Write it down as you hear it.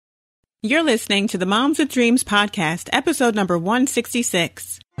You're listening to the Moms with Dreams podcast, episode number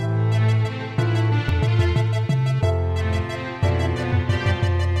 166.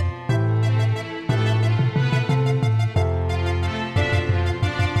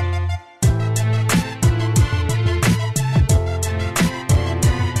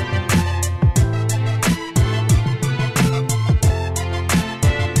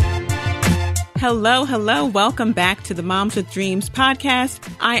 Hello. Welcome back to the Moms with Dreams podcast.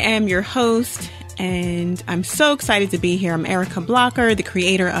 I am your host, and I'm so excited to be here. I'm Erica Blocker, the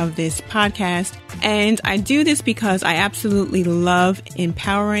creator of this podcast, and I do this because I absolutely love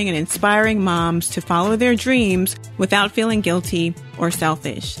empowering and inspiring moms to follow their dreams without feeling guilty or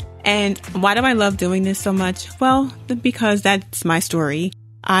selfish. And why do I love doing this so much? Well, because that's my story.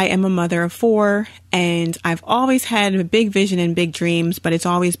 I am a mother of 4, and I've always had a big vision and big dreams, but it's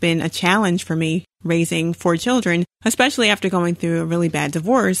always been a challenge for me raising 4 children, especially after going through a really bad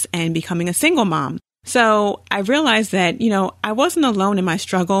divorce and becoming a single mom. So I realized that, I wasn't alone in my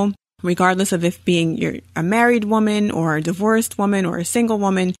struggle, regardless of if you're a married woman or a divorced woman or a single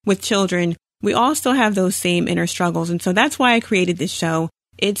woman with children. We all still have those same inner struggles. And so that's why I created this show.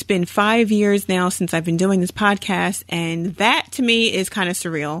 It's been 5 years now since I've been doing this podcast, and that to me is kind of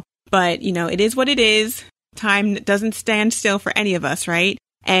surreal. But, it is what it is. Time doesn't stand still for any of us, right?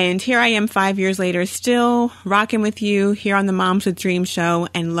 And here I am 5 years later, still rocking with you here on the Moms with Dreams show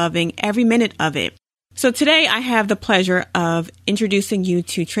and loving every minute of it. So today I have the pleasure of introducing you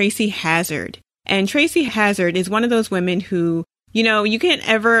to Tracy Hazzard. And Tracy Hazzard is one of those women who, you can't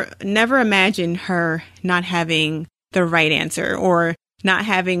never imagine her not having the right answer or not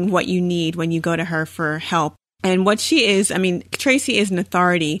having what you need when you go to her for help. And what she is, Tracy is an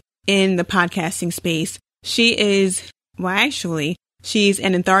authority in the podcasting space. She's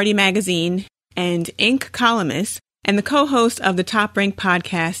an Authority magazine and Inc. columnist and the co-host of the top-ranked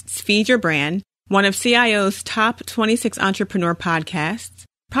podcasts Feed Your Brand, one of CIO's top 26 entrepreneur podcasts,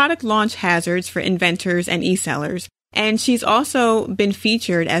 product launch hazards for inventors and e-sellers. And she's also been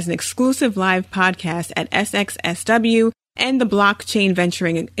featured as an exclusive live podcast at SXSW and the blockchain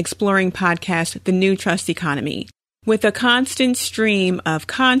venturing exploring podcast, The New Trust Economy. With a constant stream of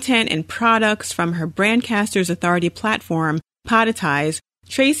content and products from her Brandcasters Authority platform, Poditize,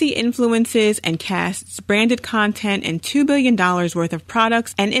 Tracy influences and casts branded content and $2 billion worth of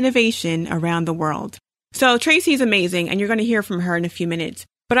products and innovation around the world. So Tracy's amazing, and you're going to hear from her in a few minutes.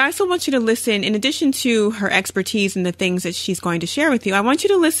 But I also want you to listen, in addition to her expertise and the things that she's going to share with you, I want you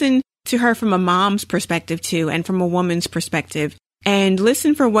to listen to her from a mom's perspective too, and from a woman's perspective, and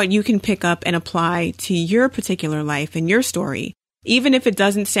listen for what you can pick up and apply to your particular life and your story. Even if it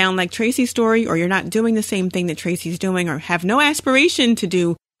doesn't sound like Tracy's story, or you're not doing the same thing that Tracy's doing, or have no aspiration to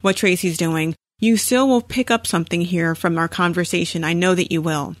do what Tracy's doing, you still will pick up something here from our conversation. I know that you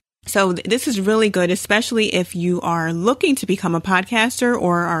will. So this is really good, especially if you are looking to become a podcaster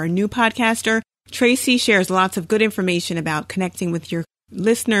or are a new podcaster. Tracy shares lots of good information about connecting with your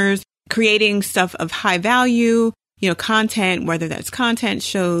listeners, creating stuff of high value, content, whether that's content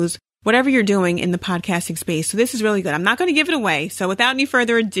shows, whatever you're doing in the podcasting space. So this is really good. I'm not going to give it away. So without any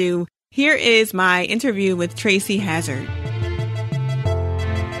further ado, here is my interview with Tracy Hazzard.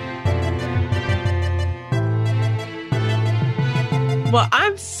 Well,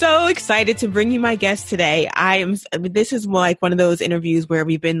 I'm so excited to bring you my guest today. This is like one of those interviews where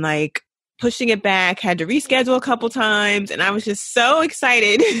we've been like pushing it back, had to reschedule a couple times, and I was just so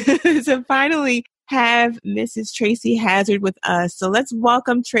excited to finally have Mrs. Tracy Hazzard with us. So let's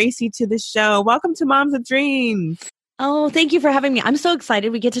welcome Tracy to the show. Welcome to Moms with Dreams. Oh, thank you for having me. I'm so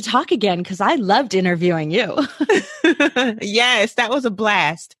excited we get to talk again because I loved interviewing you. Yes, that was a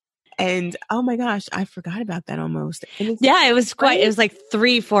blast. And oh my gosh, I forgot about that almost. Yeah, it was like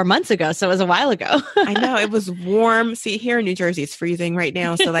 3-4 months ago. So it was a while ago. I know, it was warm. See, here in New Jersey, it's freezing right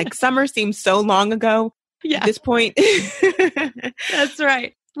now. So like summer seems so long ago at this point. That's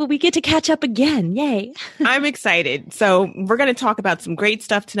right. Well, we get to catch up again. Yay. I'm excited. So we're going to talk about some great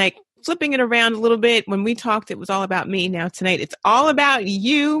stuff tonight. Flipping it around a little bit. When we talked, it was all about me. Now tonight, it's all about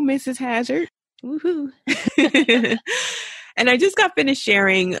you, Mrs. Hazzard. Woohoo. And I just got finished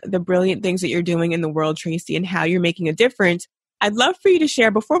sharing the brilliant things that you're doing in the world, Tracy, and how you're making a difference. I'd love for you to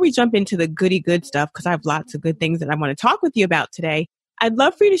share, before we jump into the goody good stuff, because I have lots of good things that I want to talk with you about today. I'd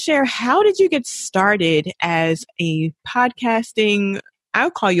love for you to share, how did you get started as a podcasting, I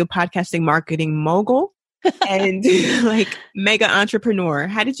would call you a podcasting marketing mogul and like mega entrepreneur?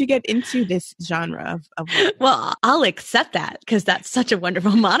 How did you get into this genre of work? Well, I'll accept that because that's such a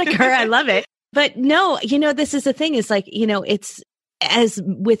wonderful moniker. I love it. But no, this is the thing, is like, it's as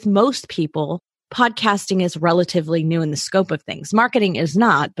with most people, podcasting is relatively new in the scope of things. Marketing is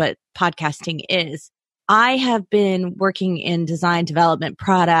not, but podcasting is. I have been working in design, development,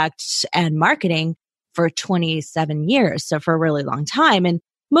 products, and marketing for 27 years. So for a really long time. And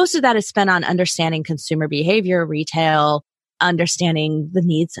most of that is spent on understanding consumer behavior, retail, understanding the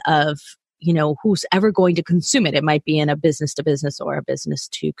needs of, who's ever going to consume it. It might be in a business to business or a business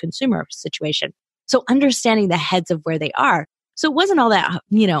to consumer situation. So understanding the heads of where they are. So it wasn't all that,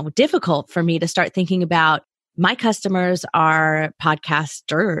 difficult for me to start thinking about my customers are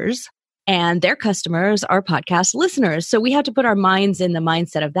podcasters and their customers are podcast listeners. So we have to put our minds in the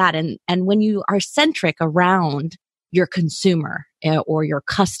mindset of that. And when you are centric around your consumer or your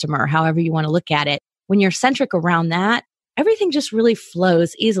customer, however you want to look at it, when you're centric around that, everything just really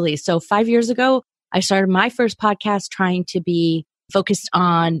flows easily. So 5 years ago, I started my first podcast trying to be focused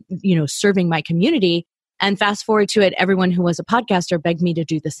on, serving my community. And fast forward to it, everyone who was a podcaster begged me to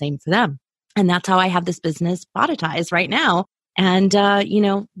do the same for them. And that's how I have this business Poditize right now. And,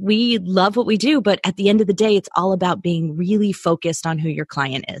 we love what we do, but at the end of the day, it's all about being really focused on who your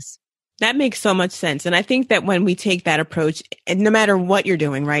client is. That makes so much sense. And I think that when we take that approach, and no matter what you're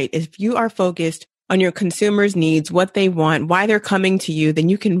doing, right, if you are focused on your consumers' needs, what they want, why they're coming to you, then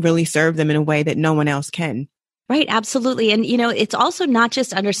you can really serve them in a way that no one else can. Right. Absolutely. And, it's also not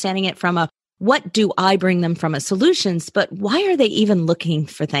just understanding it from what do I bring them from a solutions, but why are they even looking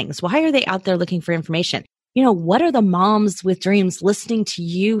for things? Why are they out there looking for information? What are the moms with dreams listening to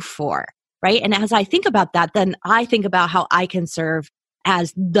you for? Right. And as I think about that, then I think about how I can serve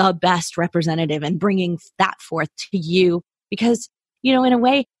as the best representative and bringing that forth to you because, in a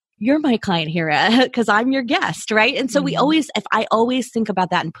way, you're my client here because I'm your guest. Right. And so if I always think about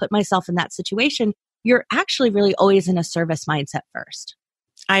that and put myself in that situation, you're actually really always in a service mindset first.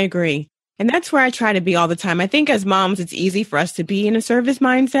 I agree. And that's where I try to be all the time. I think as moms, it's easy for us to be in a service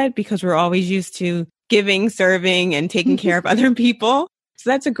mindset because we're always used to giving, serving, and taking care of other people. So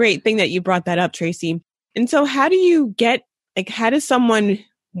that's a great thing that you brought that up, Tracy. And so how does someone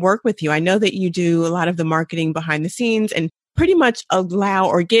work with you? I know that you do a lot of the marketing behind the scenes and pretty much allow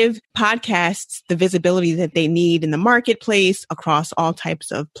or give podcasts the visibility that they need in the marketplace across all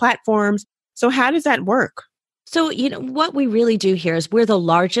types of platforms. So how does that work? So, what we really do here is we're the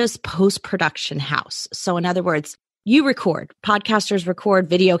largest post-production house. So in other words, you record, podcasters record,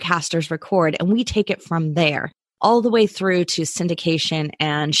 videocasters record, and we take it from there all the way through to syndication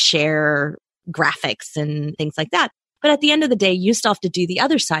and share graphics and things like that. But at the end of the day, you still have to do the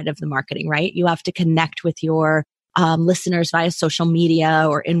other side of the marketing, right? You have to connect with your listeners via social media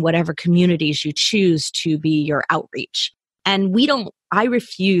or in whatever communities you choose to be your outreach. And I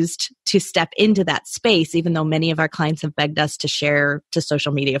refused to step into that space, even though many of our clients have begged us to share to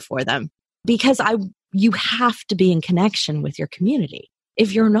social media for them, because you have to be in connection with your community.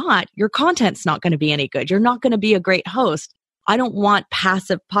 If you're not, your content's not going to be any good. You're not going to be a great host. I don't want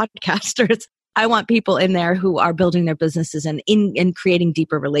passive podcasters. I want people in there who are building their businesses and in creating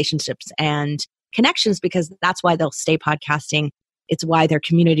deeper relationships and connections, because that's why they'll stay podcasting. It's why their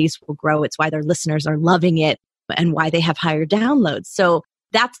communities will grow. It's why their listeners are loving it and why they have higher downloads. So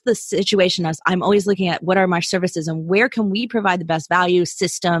that's the situation. As I'm always looking at what are my services and where can we provide the best value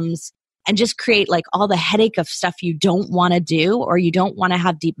systems and just create like all the headache of stuff you don't want to do or you don't want to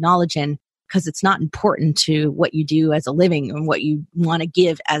have deep knowledge in because it's not important to what you do as a living and what you want to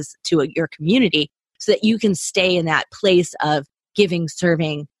give as to your community, so that you can stay in that place of giving,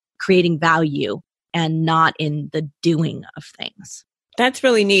 serving, creating value and not in the doing of things. That's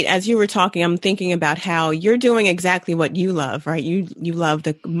really neat. As you were talking, I'm thinking about how you're doing exactly what you love, right? You love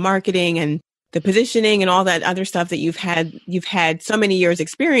the marketing and the positioning and all that other stuff that you've had so many years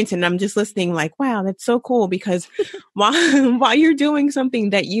experience. And I'm just listening like, wow, that's so cool, because while you're doing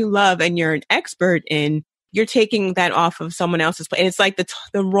something that you love and you're an expert in, you're taking that off of someone else's plate. And it's like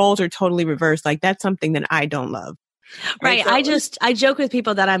the roles are totally reversed. Like that's something that I don't love. Right. So I joke with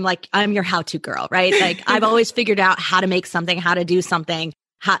people that I'm your how-to girl, right? Like I've always figured out how to make something, how to do something,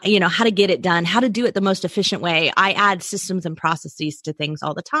 how to get it done, how to do it the most efficient way. I add systems and processes to things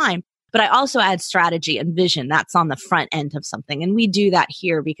all the time, but I also add strategy and vision. That's on the front end of something. And we do that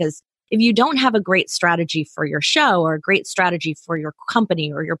here because if you don't have a great strategy for your show or a great strategy for your company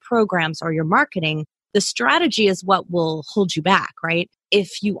or your programs or your marketing, the strategy is what will hold you back, right?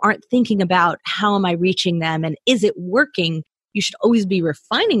 If you aren't thinking about how am I reaching them and is it working, you should always be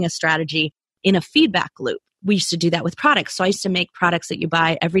refining a strategy in a feedback loop. We used to do that with products. So I used to make products that you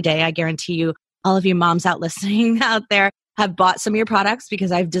buy every day. I guarantee you, all of you moms listening out there have bought some of your products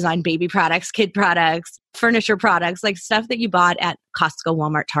because I've designed baby products, kid products, furniture products, like stuff that you bought at Costco,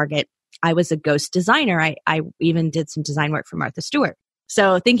 Walmart, Target. I was a ghost designer. I even did some design work for Martha Stewart.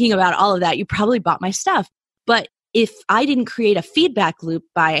 So thinking about all of that, you probably bought my stuff. But if I didn't create a feedback loop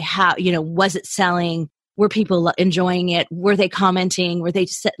by how, was it selling? Were people enjoying it? Were they commenting? Were they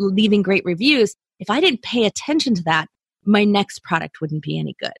leaving great reviews? If I didn't pay attention to that, my next product wouldn't be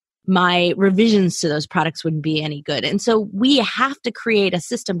any good. My revisions to those products wouldn't be any good. And so we have to create a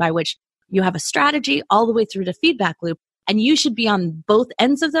system by which you have a strategy all the way through the feedback loop. And you should be on both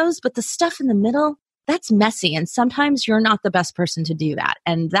ends of those. But the stuff in the middle, that's messy. And sometimes you're not the best person to do that.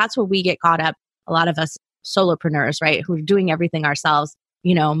 And that's where we get caught up. A lot of us solopreneurs, right, who are doing everything ourselves,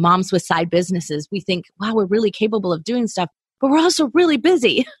 moms with side businesses. We think, wow, we're really capable of doing stuff, but we're also really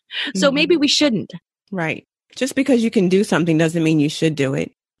busy. So maybe we shouldn't. Right. Just because you can do something doesn't mean you should do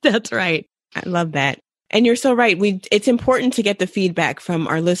it. That's right. I love that. And you're so right. It's important to get the feedback from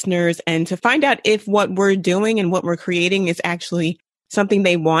our listeners and to find out if what we're doing and what we're creating is actually something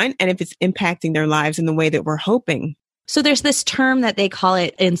they want and if it's impacting their lives in the way that we're hoping. So there's this term that they call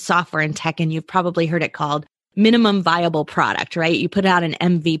it in software and tech, and you've probably heard it called minimum viable product, right? You put out an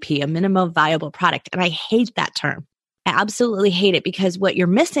MVP, a minimum viable product. And I hate that term. I absolutely hate it because what you're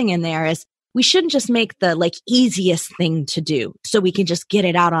missing in there is we shouldn't just make the easiest thing to do so we can just get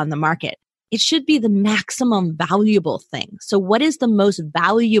it out on the market. It should be the maximum valuable thing. So what is the most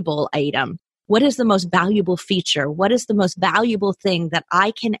valuable item? What is the most valuable feature? What is the most valuable thing that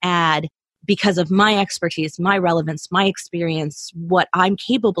I can add because of my expertise, my relevance, my experience, what I'm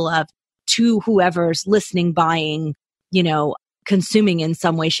capable of to whoever's listening, buying, consuming in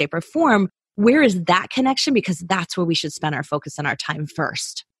some way, shape, or form? Where is that connection? Because that's where we should spend our focus and our time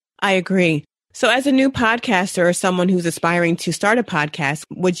first. I agree. So as a new podcaster or someone who's aspiring to start a podcast,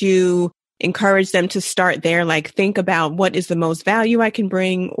 would you encourage them to start there? Think about what is the most value I can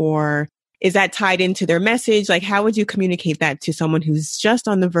bring, or is that tied into their message? How would you communicate that to someone who's just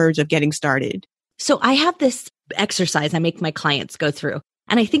on the verge of getting started? So I have this exercise I make my clients go through,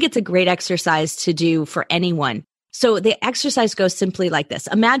 and I think it's a great exercise to do for anyone. So the exercise goes simply like this.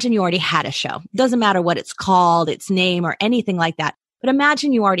 Imagine you already had a show. Doesn't matter what it's called, its name, or anything like that. But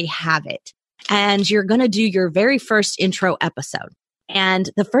imagine you already have it and you're going to do your very first intro episode.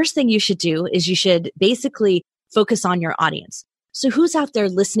 And the first thing you should do is you should basically focus on your audience. So who's out there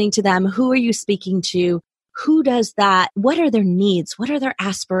listening to them? Who are you speaking to? Who does that? What are their needs? What are their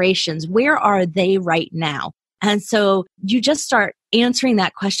aspirations? Where are they right now? And so you just start answering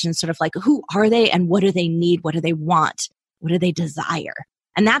that question, sort of who are they and what do they need? What do they want? What do they desire?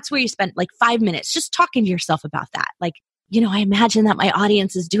 And that's where you spend 5 minutes just talking to yourself about that. I imagine that my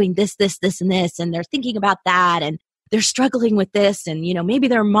audience is doing this, this, this, and this, and they're thinking about that, and they're struggling with this, and, maybe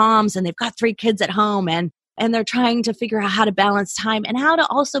they're moms and they've got 3 kids at home, and they're trying to figure out how to balance time and how to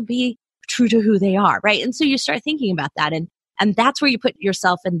also be true to who they are, right? And so you start thinking about that, and that's where you put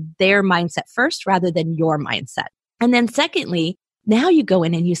yourself in their mindset first rather than your mindset. And then secondly, now you go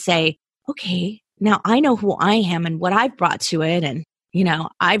in and you say, okay, now I know who I am and what I've brought to it, and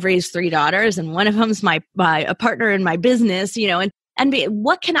I've raised 3 daughters and one of them's a partner in my business, and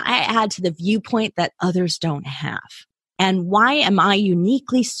what can I add to the viewpoint that others don't have? And why am I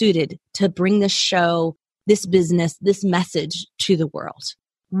uniquely suited to bring this show, this business, this message to the world?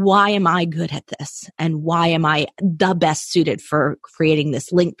 Why am I good at this? And why am I the best suited for creating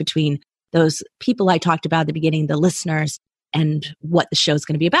this link between those people I talked about at the beginning, the listeners, and what the show is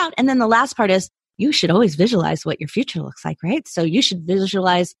going to be about? And then the last part is, you should always visualize what your future looks like, right? So you should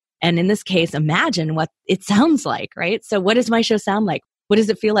visualize, and in this case, imagine what it sounds like, right? So what does my show sound like? What does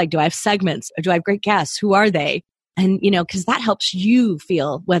it feel like? Do I have segments? Or do I have great guests? Who are they? And, because that helps you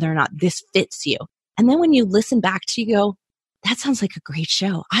feel whether or not this fits you. And then when you listen back to you go, that sounds like a great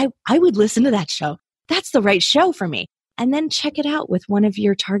show. I would listen to that show. That's the right show for me. And then check it out with one of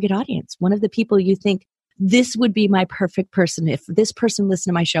your target audience, one of the people you think, this would be my perfect person. If this person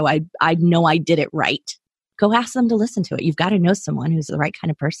listened to my show, I know I did it right. Go ask them to listen to it. You've got to know someone who's the right kind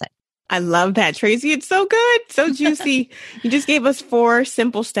of person. I love that, Tracy. It's so good. So juicy. You just gave us 4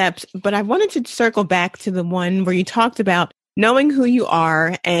 simple steps, but I wanted to circle back to the one where you talked about knowing who you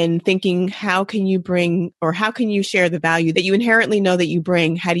are and thinking, how can you bring, or how can you share the value that you inherently know that you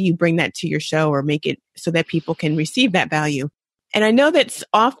bring? How do you bring that to your show or make it so that people can receive that value? And I know that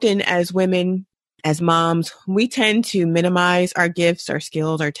often as women, as moms, we tend to minimize our gifts, our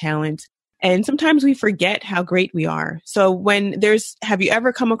skills, our talents, and sometimes we forget how great we are. So have you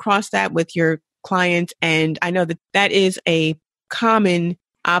ever come across that with your client? And I know that is a common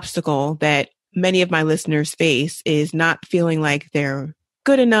obstacle that many of my listeners face, is not feeling like they're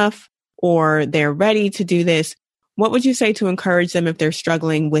good enough or they're ready to do this. What would you say to encourage them if they're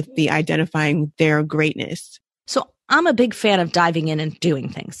struggling with identifying their greatness? So I'm a big fan of diving in and doing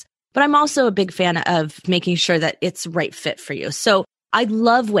things. But I'm also a big fan of making sure that it's right fit for you. So I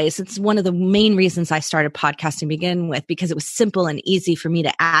love ways. It's one of the main reasons I started podcasting to begin with, because it was simple and easy for me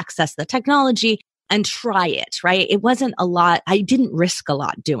to access the technology and try it, right? It wasn't a lot. I didn't risk a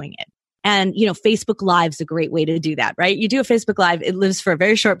lot doing it. And, Facebook Live is a great way to do that, right? You do a Facebook Live, it lives for a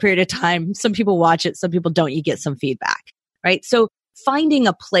very short period of time. Some people watch it, some people don't. You get some feedback, right? So finding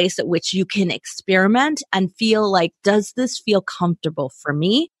a place at which you can experiment and feel like, does this feel comfortable for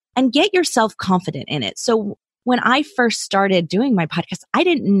me? And get yourself confident in it. So when I first started doing my podcast, I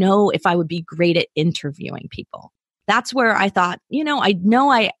didn't know if I would be great at interviewing people. That's where I thought,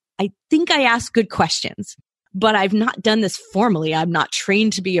 I think I ask good questions, but I've not done this formally. I'm not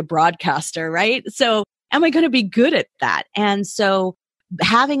trained to be a broadcaster, right? So am I going to be good at that? And so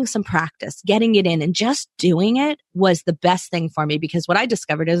having some practice, getting it in and just doing it was the best thing for me, because what I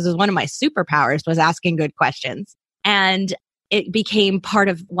discovered is one of my superpowers was asking good questions. And it became part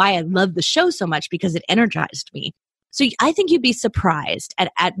of why I love the show so much, because it energized me. So I think you'd be surprised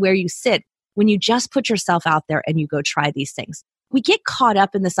at where you sit when you just put yourself out there and you go try these things. We get caught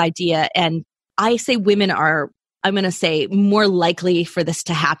up in this idea, and I say women are, I'm going to say, more likely for this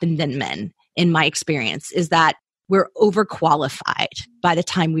to happen than men, in my experience, is that we're overqualified by the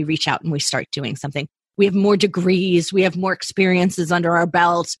time we reach out and we start doing something. We have more degrees, we have more experiences under our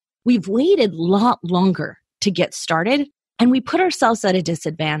belts. We've waited a lot longer to get started, and we put ourselves at a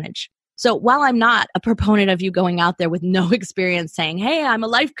disadvantage. So while I'm not a proponent of you going out there with no experience saying, hey, I'm a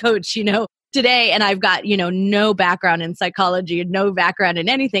life coach, today, and I've got, no background in psychology and no background in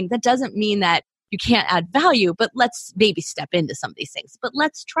anything, that doesn't mean that you can't add value, but let's maybe step into some of these things. But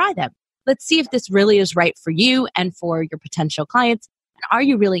let's try them. Let's see if this really is right for you and for your potential clients. And are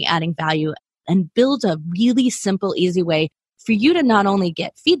you really adding value? And build a really simple, easy way for you to not only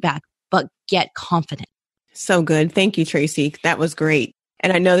get feedback, but get confident. So good. Thank you, Tracy. That was great.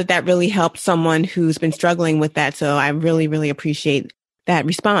 And I know that really helped someone who's been struggling with that. So I really, really appreciate that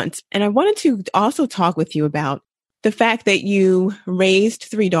response. And I wanted to also talk with you about the fact that you raised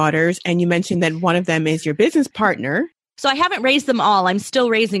 3 daughters, and you mentioned that one of them is your business partner. So I haven't raised them all. I'm still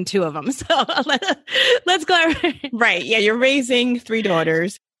raising 2 of them. So let's go. Right. Yeah. You're raising 3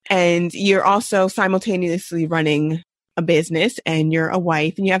 daughters, and you're also simultaneously running a business, and you're a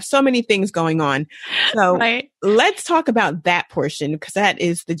wife, and you have so many things going on. So Let's talk about that portion, because that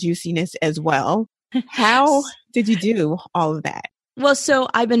is the juiciness as well. How did you do all of that? Well, so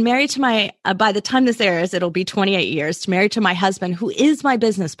I've been married to by the time this airs, it'll be 28 years, married to my husband, who is my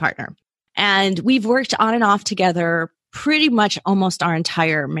business partner. And we've worked on and off together pretty much almost our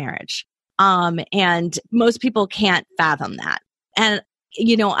entire marriage. And most people can't fathom that. And,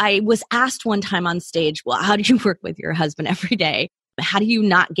 I was asked one time on stage, well, how do you work with your husband every day? How do you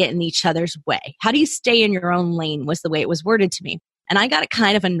not get in each other's way? How do you stay in your own lane, was the way it was worded to me. And I got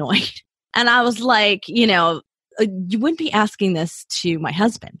kind of annoyed. And I was like, you wouldn't be asking this to my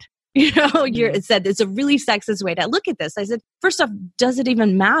husband. It said it's a really sexist way to look at this. I said, first off, does it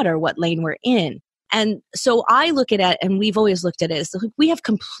even matter what lane we're in? And so I look at it, and we've always looked at it as we have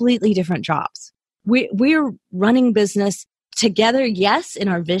completely different jobs. We're running business together, yes, in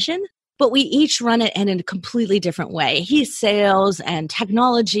our vision, but we each run it in a completely different way. He's sales and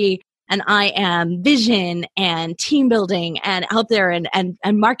technology, and I am vision and team building and out there and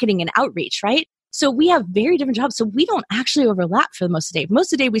marketing and outreach, right? So we have very different jobs. So we don't actually overlap for most of the day.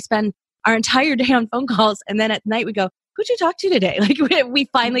 Most of the day, we spend our entire day on phone calls. And then at night we go, who'd you talk to today? Like we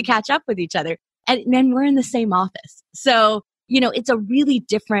finally catch up with each other. And then we're in the same office. So, it's a really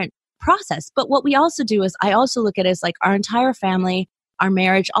different process. But what we also do is I also look at it as like our entire family, our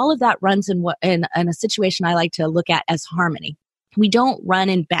marriage, all of that runs in a situation I like to look at as harmony. We don't run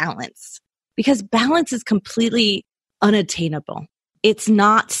in balance, because balance is completely unattainable. It's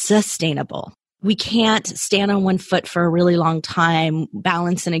not sustainable. We can't stand on one foot for a really long time,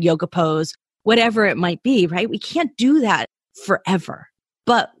 balance in a yoga pose, whatever it might be, right? We can't do that forever,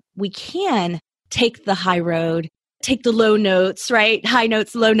 but we can take the high road, take the low notes, right? High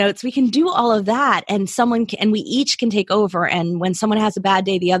notes, low notes. We can do all of that, and we each can take over. And when someone has a bad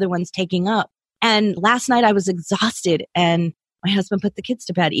day, the other one's taking up. And last night I was exhausted, and my husband put the kids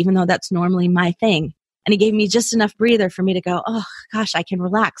to bed, even though that's normally my thing. And he gave me just enough breather for me to go, oh gosh, I can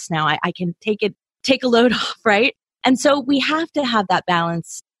relax now. I can take a load off, right? And so we have to have that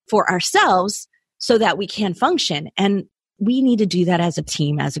balance for ourselves so that we can function. And we need to do that as a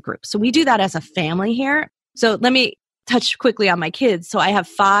team, as a group. So we do that as a family here. So let me touch quickly on my kids. So I have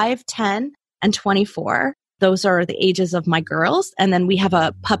 5, 10, and 24. Those are the ages of my girls. And then we have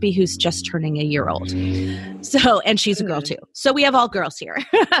a puppy who's just turning a year old. So, and she's a girl too. So we have all girls here.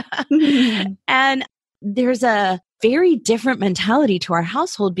 And there's a very different mentality to our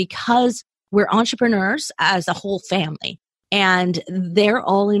household because we're entrepreneurs as a whole family. and they're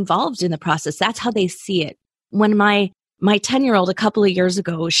all involved in the process. That's how they see it. When my 10-year-old a couple of years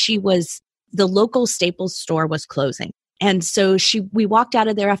ago, the local Staples store was closing. And so we walked out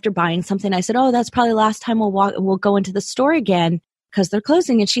of there after buying something. I said, "Oh, that's probably the last time we'll go into the store again because they're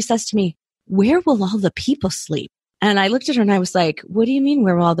closing." And she says to me, "Where will all the people sleep?" And I looked at her and I was like, "What do you mean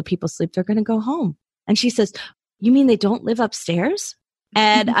where will all the people sleep? They're going to go home." And she says, "You mean they don't live upstairs?"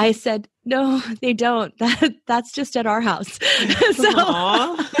 And I said, "No, they don't. That's just at our house." So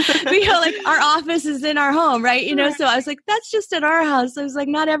like our office is in our home, right? So I was like, "That's just at our house." I was like,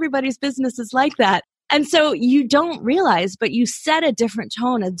 not everybody's business is like that. And so you don't realize, but you set a different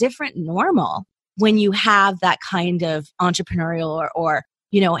tone, a different normal when you have that kind of entrepreneurial or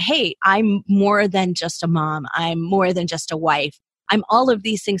hey, I'm more than just a mom. I'm more than just a wife. I'm all of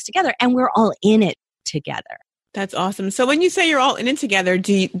these things together, and we're all in it together. That's awesome. So when you say you're all in it together,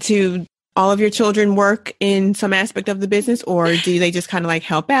 do all of your children work in some aspect of the business, or do they just kind of like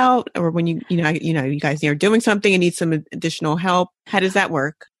help out? Or when you guys are doing something and need some additional help, how does that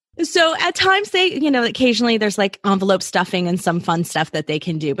work? So at times they, occasionally there's like envelope stuffing and some fun stuff that they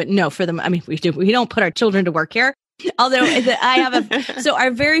can do. But no, for them, I mean, we don't put our children to work here. Although so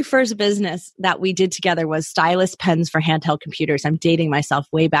our very first business that we did together was stylus pens for handheld computers. I'm dating myself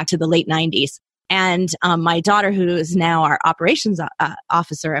way back to the late 90s. And my daughter, who is now our operations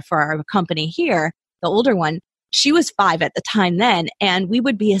officer for our company here, the older one, she was 5 at the time then. And we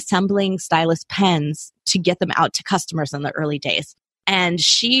would be assembling stylus pens to get them out to customers in the early days. And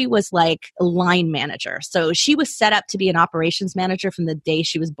she was like a line manager. So she was set up to be an operations manager from the day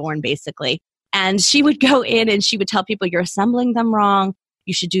she was born, basically. And she would go in and she would tell people, "You're assembling them wrong.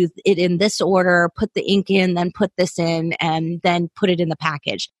 You should do it in this order, put the ink in, then put this in, and then put it in the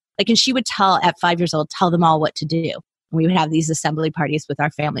package." And she would at 5 years old, tell them all what to do. And we would have these assembly parties with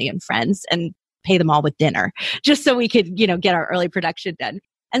our family and friends and pay them all with dinner just so we could, get our early production done.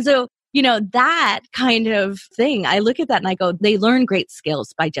 And so, that kind of thing, I look at that and I go, they learn great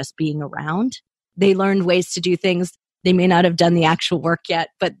skills by just being around. They learned ways to do things. They may not have done the actual work yet,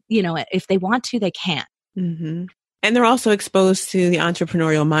 but, if they want to, they can. Mm-hmm. And they're also exposed to the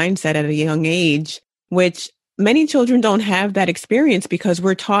entrepreneurial mindset at a young age, which many children don't have that experience because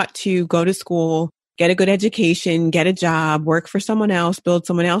we're taught to go to school, get a good education, get a job, work for someone else, build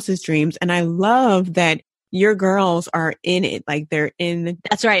someone else's dreams. And I love that your girls are in it. Like they're in.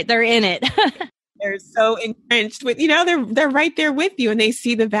 That's right. They're in it. They're so entrenched with, they're right there with you and they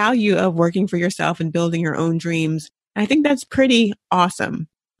see the value of working for yourself and building your own dreams. I think that's pretty awesome.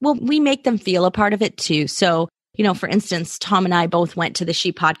 Well, we make them feel a part of it too. So, for instance, Tom and I both went to the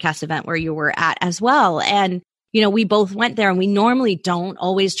She Podcast event where you were at as well. And, we both went there and we normally don't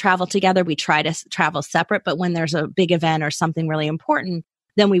always travel together. We try to travel separate, but when there's a big event or something really important,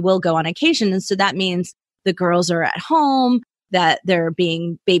 then we will go on occasion. And so that means the girls are at home, that they're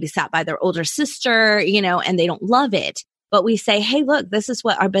being babysat by their older sister, and they don't love it. But we say, "Hey, look, this is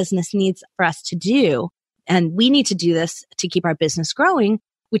what our business needs for us to do. And we need to do this to keep our business growing,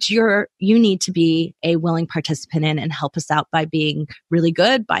 which you need to be a willing participant in and help us out by being really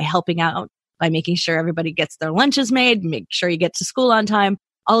good, by helping out, by making sure everybody gets their lunches made, make sure you get to school on time,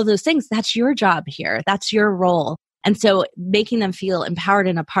 all of those things. That's your job here. That's your role." And so making them feel empowered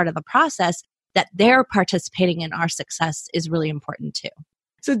and a part of the process that they're participating in our success is really important too.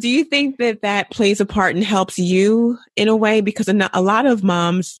 So do you think that plays a part and helps you in a way? Because a lot of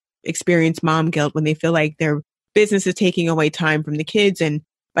moms experience mom guilt when they feel like their business is taking away time from the kids and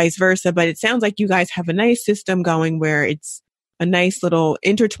vice versa. But it sounds like you guys have a nice system going where it's a nice little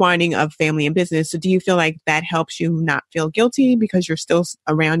intertwining of family and business. So do you feel like that helps you not feel guilty because you're still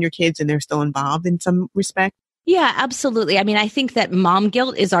around your kids and they're still involved in some respect? Yeah, absolutely. I mean, I think that mom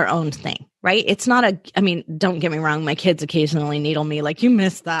guilt is our own thing, right? It's not don't get me wrong. My kids occasionally needle me like, "You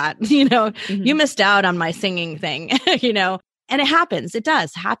missed that, Mm-hmm. You missed out on my singing thing, and it happens. It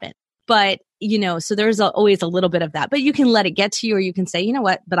does happen. But, so there's always a little bit of that, but you can let it get to you, or you can say, "You know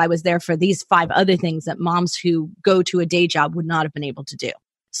what, but I was there for these 5 other things that moms who go to a day job would not have been able to do."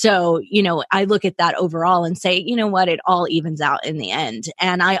 So, I look at that overall and say, you know what, it all evens out in the end.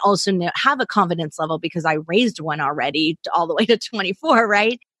 And I also have a confidence level because I raised one already all the way to 24,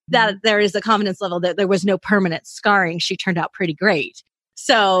 right? Mm-hmm. That there is a confidence level that there was no permanent scarring. She turned out pretty great.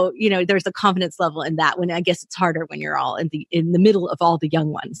 So, there's a confidence level in that when I guess it's harder when you're all in the middle of all the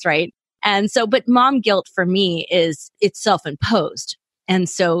young ones, right? And so, but mom guilt for me it's self-imposed. And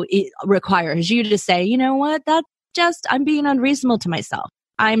so it requires you to say, "You know what, I'm being unreasonable to myself.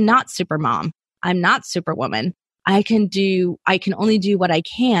 I'm not super mom. I'm not superwoman. I can only do what I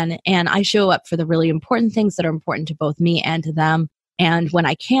can. And I show up for the really important things that are important to both me and to them. And when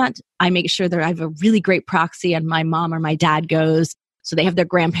I can't, I make sure that I have a really great proxy and my mom or my dad goes. So they have their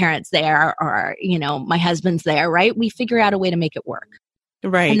grandparents there or, my husband's there, right? We figure out a way to make it work.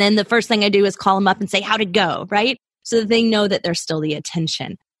 Right. And then the first thing I do is call them up and say, how'd it go? Right. So that they know that there's still the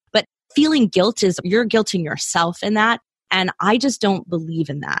attention. But feeling guilt is you're guilting yourself in that. And I just don't believe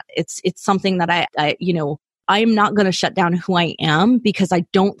in that. It's something that I am not going to shut down who I am because I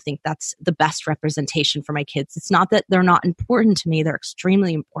don't think that's the best representation for my kids. It's not that they're not important to me. They're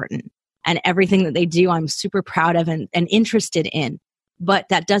extremely important. And everything that they do, I'm super proud of and interested in. But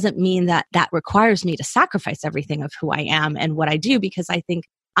that doesn't mean that requires me to sacrifice everything of who I am and what I do, because I think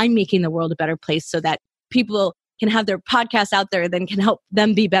I'm making the world a better place so that people can have their podcasts out there that can help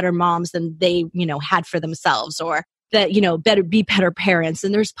them be better moms than they, had for themselves, or that, be better parents.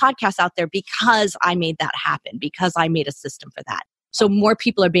 And there's podcasts out there because I made that happen, because I made a system for that. So more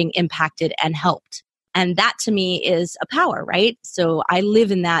people are being impacted and helped. And that to me is a power, right? So I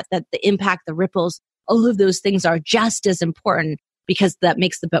live in that the impact, the ripples, all of those things are just as important, because that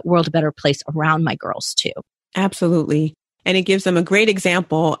makes the world a better place around my girls too. Absolutely. And it gives them a great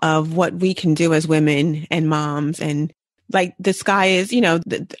example of what we can do as women and moms. And like the sky is,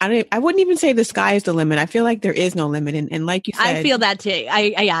 I wouldn't even say the sky is the limit. I feel like there is no limit. And like you said, I feel that too.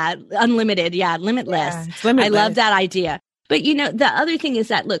 Unlimited. Yeah. Limitless. Yeah, it's limitless. I love that idea. But the other thing is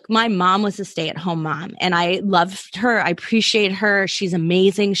that, look, my mom was a stay-at-home mom and I loved her. I appreciate her. She's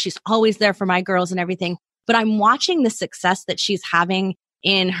amazing. She's always there for my girls and everything. But I'm watching the success that she's having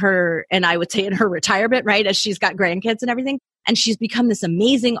in her, and I would say in her retirement, right? As she's got grandkids and everything. And she's become this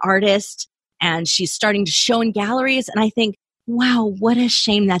amazing artist and she's starting to show in galleries. And I think, wow, what a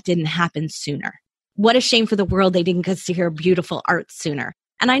shame that didn't happen sooner. What a shame for the world they didn't get to see her beautiful art sooner.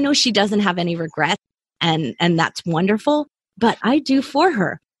 And I know she doesn't have any regret and that's wonderful, but I do for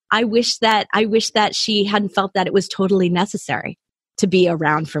her. I wish that she hadn't felt that it was totally necessary to be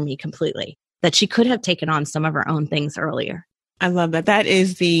around for me completely, that she could have taken on some of her own things earlier. I love that. That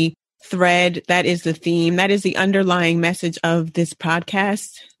is the thread. That is the theme. That is the underlying message of this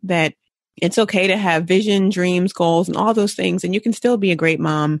podcast, that it's okay to have vision, dreams, goals, and all those things. And you can still be a great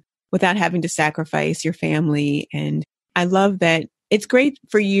mom without having to sacrifice your family. And I love that it's great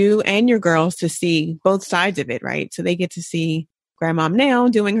for you and your girls to see both sides of it, right? So they get to see grandmom now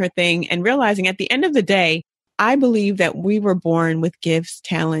doing her thing and realizing at the end of the day, I believe that we were born with gifts,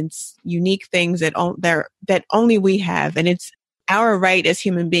 talents, unique things that only we have. And it's our right as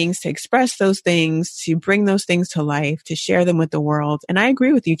human beings to express those things, to bring those things to life, to share them with the world. And I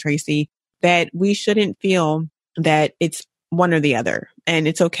agree with you, Tracy, that we shouldn't feel that it's one or the other. And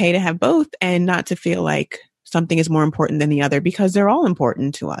it's okay to have both and not to feel like something is more important than the other, because they're all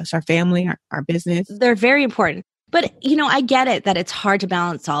important to us, our family, our business. They're very important. But, I get it that it's hard to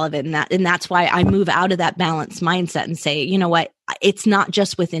balance all of it. And that's why I move out of that balanced mindset and say, you know what, it's not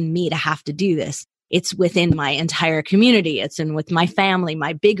just within me to have to do this. It's within my entire community. It's with my family,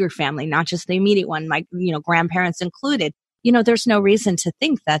 my bigger family, not just the immediate one, my, grandparents included. There's no reason to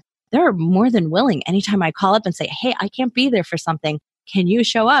think that they're more than willing. Anytime I call up and say, hey, I can't be there for something, can you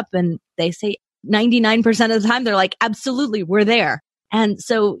show up? And they say 99% of the time, they're like, absolutely, we're there. And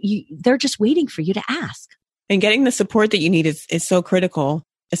so they're just waiting for you to ask. And getting the support that you need is so critical,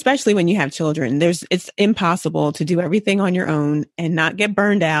 especially when you have children. It's impossible to do everything on your own and not get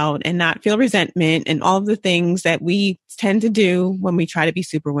burned out and not feel resentment and all of the things that we tend to do when we try to be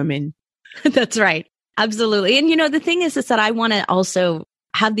superwomen. That's right. Absolutely. And the thing is that I want to also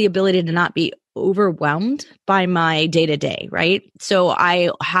have the ability to not be overwhelmed by my day-to-day, right? So I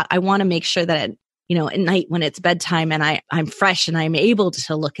want to make sure that, at night when it's bedtime and I'm fresh and I'm able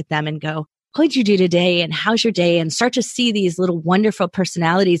to look at them and go, what did you do today? And how's your day? And start to see these little wonderful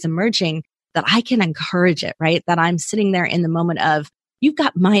personalities emerging, that I can encourage it, right? That I'm sitting there in the moment of, you've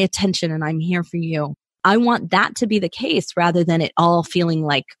got my attention and I'm here for you. I want that to be the case rather than it all feeling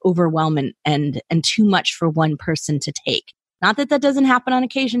like overwhelming and too much for one person to take. Not that doesn't happen on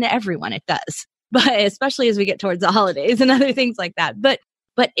occasion to everyone, it does, but especially as we get towards the holidays and other things like that. But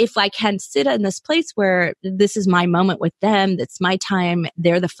if I can sit in this place where this is my moment with them, that's my time,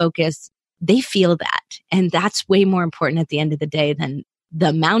 they're the focus, they feel that. And that's way more important at the end of the day than the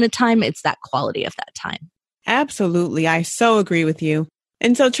amount of time. It's that quality of that time. Absolutely. I so agree with you.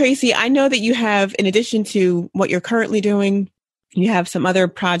 And so, Tracy, I know that you have, in addition to what you're currently doing, you have some other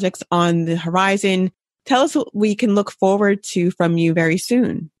projects on the horizon. Tell us what we can look forward to from you very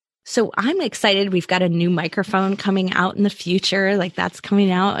soon. So I'm excited. We've got a new microphone coming out in the future. Like that's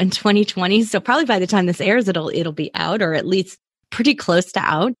coming out in 2020. So probably by the time this airs, it'll be out, or at least pretty close to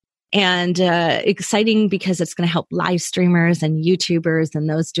out. And exciting because it's going to help live streamers and YouTubers and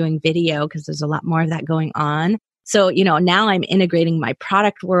those doing video, because there's a lot more of that going on. So, now I'm integrating my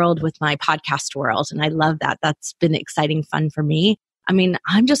product world with my podcast world. And I love that. That's been exciting fun for me. I mean,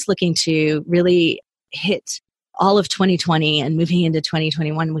 I'm just looking to really hit all of 2020 and moving into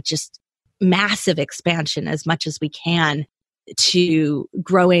 2021 with just massive expansion as much as we can to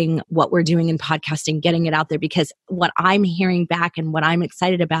growing what we're doing in podcasting, getting it out there. Because what I'm hearing back and what I'm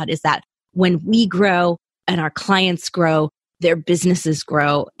excited about is that when we grow and our clients grow, their businesses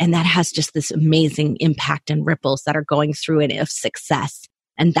grow. And that has just this amazing impact and ripples that are going through it of success.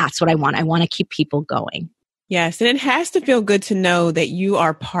 And that's what I want. I want to keep people going. Yes. And it has to feel good to know that you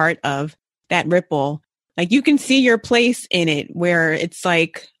are part of that ripple. Like you can see your place in it where it's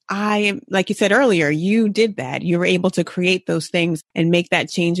like you said earlier, you did that. You were able to create those things and make that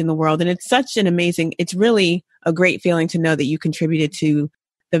change in the world. And it's it's really a great feeling to know that you contributed to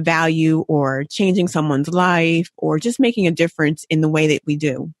the value or changing someone's life or just making a difference in the way that we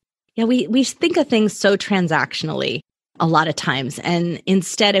do. Yeah, we think of things so transactionally a lot of times. And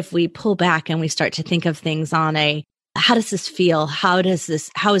instead, if we pull back and we start to think of things on how does this feel? How is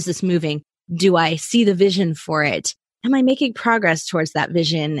this moving? Do I see the vision for it? Am I making progress towards that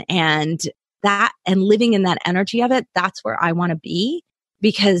vision? And living in that energy of it, that's where I want to be,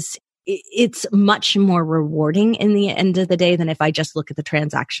 because it's much more rewarding in the end of the day than if I just look at the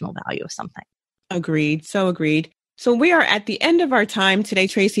transactional value of something. Agreed. So agreed. So we are at the end of our time today,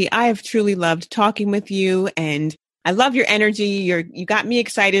 Tracy. I have truly loved talking with you, and I love your energy. You got me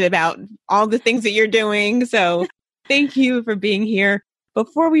excited about all the things that you're doing. So thank you for being here.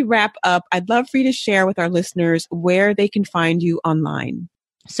 Before we wrap up, I'd love for you to share with our listeners where they can find you online.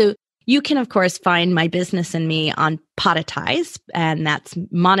 So you can, of course, find my business and me on Podetize, and that's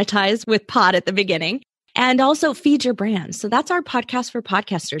monetize with pod at the beginning, and also Feed Your Brand. So that's our podcast for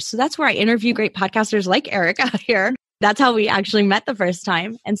podcasters. So that's where I interview great podcasters like Erica here. That's how we actually met the first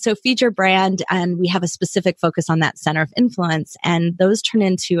time. And so Feed Your Brand, and we have a specific focus on that center of influence, and those turn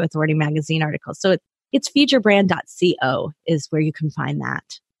into Authority Magazine articles. So it's feedyourbrand.co is where you can find that.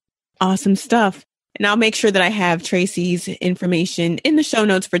 Awesome stuff. And I'll make sure that I have Tracy's information in the show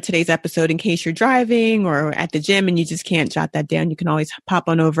notes for today's episode in case you're driving or at the gym and you just can't jot that down. You can always pop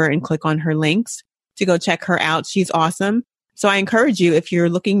on over and click on her links to go check her out. She's awesome. So I encourage you, if you're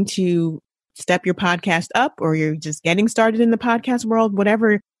looking to step your podcast up or you're just getting started in the podcast world,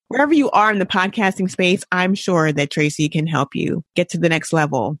 wherever you are in the podcasting space, I'm sure that Tracy can help you get to the next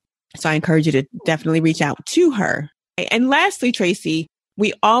level. So I encourage you to definitely reach out to her. And lastly, Tracy,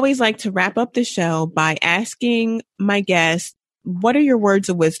 we always like to wrap up the show by asking my guests, what are your words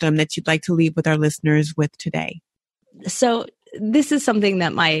of wisdom that you'd like to leave with our listeners with today? So this is something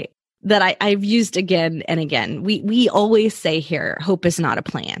that I've used again and again. We always say here, hope is not a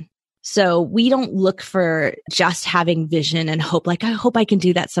plan. So we don't look for just having vision and hope, like, I hope I can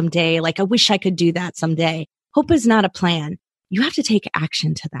do that someday. Like, I wish I could do that someday. Hope is not a plan. You have to take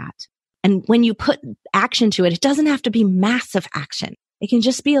action to that. And when you put action to it, it doesn't have to be massive action. It can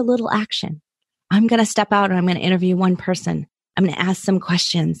just be a little action. I'm going to step out and I'm going to interview one person. I'm going to ask some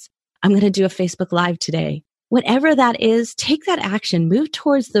questions. I'm going to do a Facebook Live today. Whatever that is, take that action, move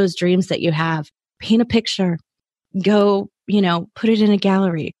towards those dreams that you have, paint a picture, go, put it in a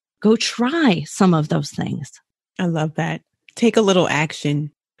gallery, go try some of those things. I love that. Take a little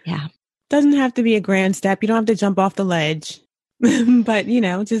action. Yeah. Doesn't have to be a grand step. You don't have to jump off the ledge, but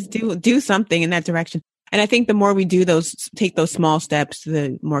just do something in that direction. And I think the more we take those small steps,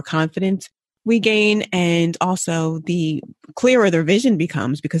 the more confidence we gain. And also the clearer their vision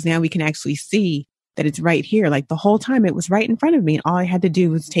becomes, because now we can actually see that it's right here. Like the whole time it was right in front of me. And all I had to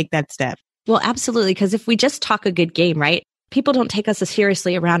do was take that step. Well, absolutely. Because if we just talk a good game, right? People don't take us as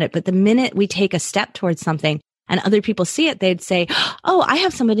seriously around it. But the minute we take a step towards something and other people see it, they'd say, oh, I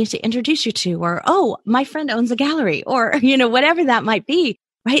have somebody to introduce you to, or, oh, my friend owns a gallery, or, whatever that might be,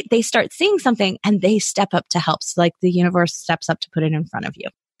 right? They start seeing something and they step up to help. So like the universe steps up to put it in front of you.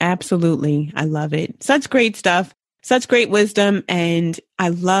 Absolutely. I love it. Such great stuff. Such great wisdom. And I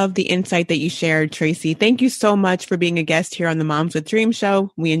love the insight that you shared, Tracy. Thank you so much for being a guest here on the Moms with Dreams show.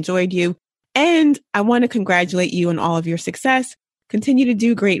 We enjoyed you. And I want to congratulate you on all of your success. Continue to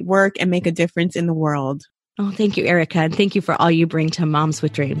do great work and make a difference in the world. Oh, thank you, Erica. And thank you for all you bring to Moms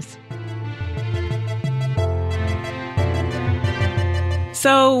with Dreams.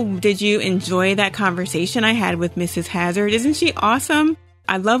 So, did you enjoy that conversation I had with Mrs. Hazzard? Isn't she awesome?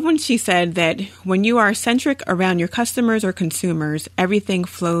 I love when she said that when you are centric around your customers or consumers, everything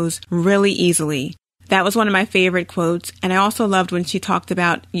flows really easily. That was one of my favorite quotes. And I also loved when she talked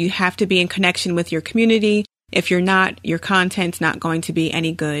about you have to be in connection with your community. If you're not, your content's not going to be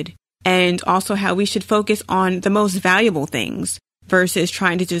any good. And also how we should focus on the most valuable things versus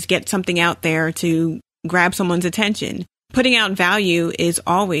trying to just get something out there to grab someone's attention. Putting out value is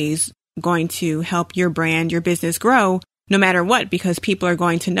always going to help your brand, your business grow no matter what, because people are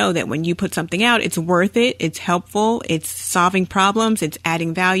going to know that when you put something out, it's worth it. It's helpful. It's solving problems. It's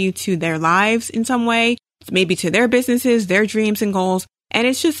adding value to their lives in some way, maybe to their businesses, their dreams and goals. And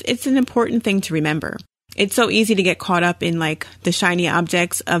it's an important thing to remember. It's so easy to get caught up in like the shiny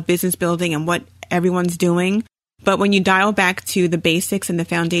objects of business building and what everyone's doing. But when you dial back to the basics and the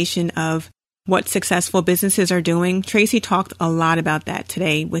foundation of what successful businesses are doing, Tracy talked a lot about that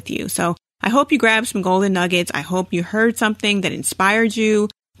today with you. So I hope you grabbed some golden nuggets. I hope you heard something that inspired you,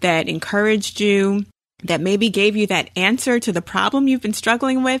 that encouraged you, that maybe gave you that answer to the problem you've been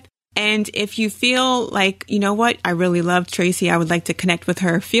struggling with. And if you feel like, you know what, I really love Tracy, I would like to connect with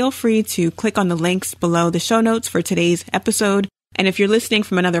her, feel free to click on the links below the show notes for today's episode. And if you're listening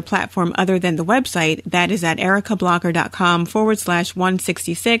from another platform other than the website, that is at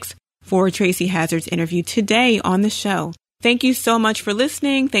ericablocker.com/166 for Tracy Hazzard's interview today on the show. Thank you so much for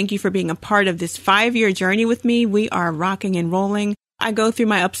listening. Thank you for being a part of this 5-year journey with me. We are rocking and rolling. I go through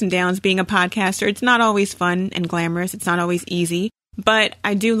my ups and downs being a podcaster. It's not always fun and glamorous. It's not always easy, but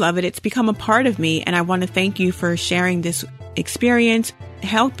I do love it. It's become a part of me. And I want to thank you for sharing this experience,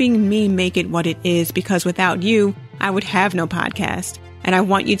 helping me make it what it is, because without you, I would have no podcast. And I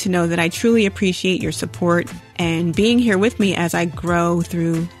want you to know that I truly appreciate your support and being here with me as I grow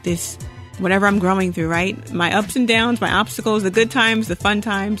through this, whatever I'm growing through, right? My ups and downs, my obstacles, the good times, the fun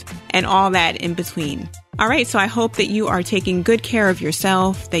times, and all that in between. All right. So I hope that you are taking good care of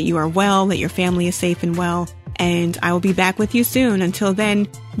yourself, that you are well, that your family is safe and well. And I will be back with you soon. Until then,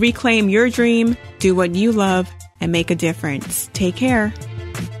 reclaim your dream, do what you love, and make a difference. Take care.